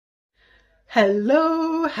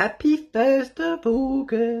Hello, happy 1st of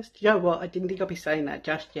August. You know what, I didn't think I'd be saying that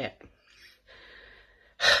just yet.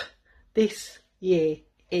 This year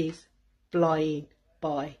is flying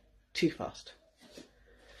by too fast.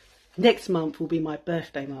 Next month will be my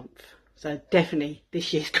birthday month. So definitely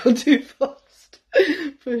this year's gone too fast,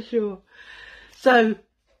 for sure. So,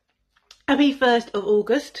 happy 1st of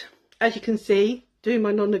August. As you can see, doing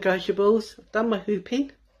my non-negotiables. I've done my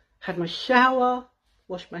hooping, had my shower,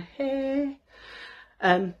 washed my hair,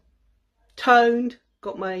 toned,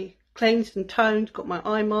 got my cleansed and toned, got my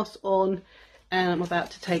eye mask on, and I'm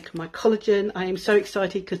about to take my collagen. I am so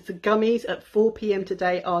excited because the gummies at 4 PM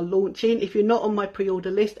today are launching. If you're not on my pre-order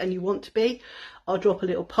list and you want to be, I'll drop a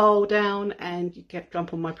little poll down and you can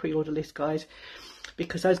jump on my pre-order list, guys,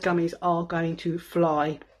 because those gummies are going to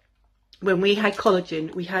fly. When we had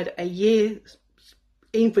collagen, we had a year's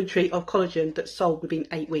inventory of collagen that sold within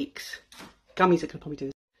 8 weeks. Gummies are going to probably do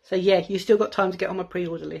this. So yeah, you still got time to get on my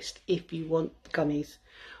pre-order list if you want gummies.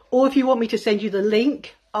 Or if you want me to send you the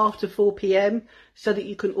link after 4 PM so that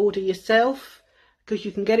you can order yourself, because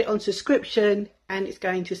you can get it on subscription and it's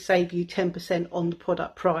going to save you 10% on the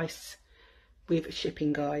product price with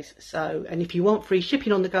shipping, guys. So, and if you want free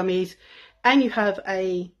shipping on the gummies and you have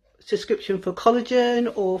a subscription for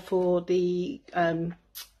collagen or for the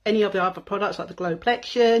any of the other products like the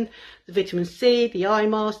Collagen, the vitamin C, the eye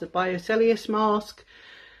mask, the biocellulose mask,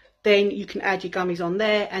 then you can add your gummies on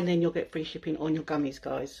there and then you'll get free shipping on your gummies,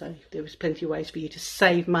 guys. So there is plenty of ways for you to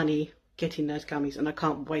save money getting those gummies, and I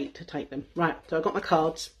can't wait to take them. Right, so I've got my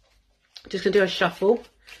cards. Just going to do a shuffle,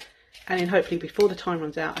 and then hopefully before the time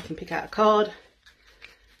runs out I can pick out a card.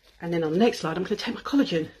 And then on the next slide I'm going to take my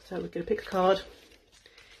collagen. So we're going to pick a card.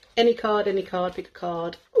 Any card, pick a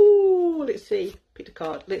card. Ooh, let's see, pick a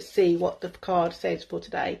card. Let's see what the card says for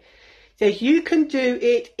today. It says you can do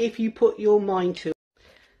it if you put your mind to it.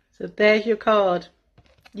 So there's your card.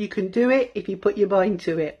 You can do it if you put your mind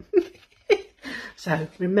to it. So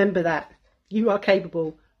remember that. You are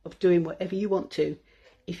capable of doing whatever you want to.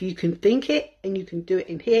 If you can think it and you can do it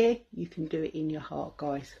in here, you can do it in your heart,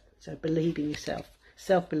 guys. So believe in yourself.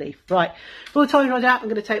 Self-belief. Right, before the time runs out, I'm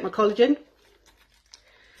going to take my collagen.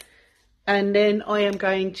 And then I am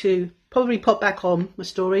going to probably pop back on my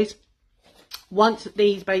stories. Once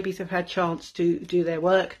these babies have had a chance to do their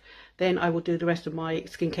work, then I will do the rest of my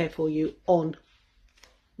skincare for you on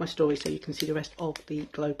my story, so you can see the rest of the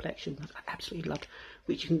Glow collection that I absolutely love,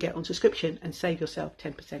 which you can get on subscription and save yourself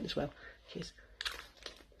 10% as well. Cheers.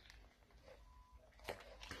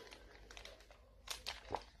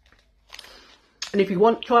 And if you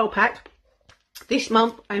want trial pack, this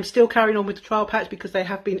month I'm still carrying on with the trial packs because they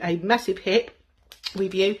have been a massive hit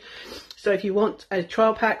with you. So if you want a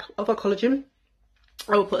trial pack of our collagen,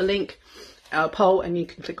 I will put a link, a poll, and you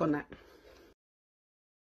can click on that.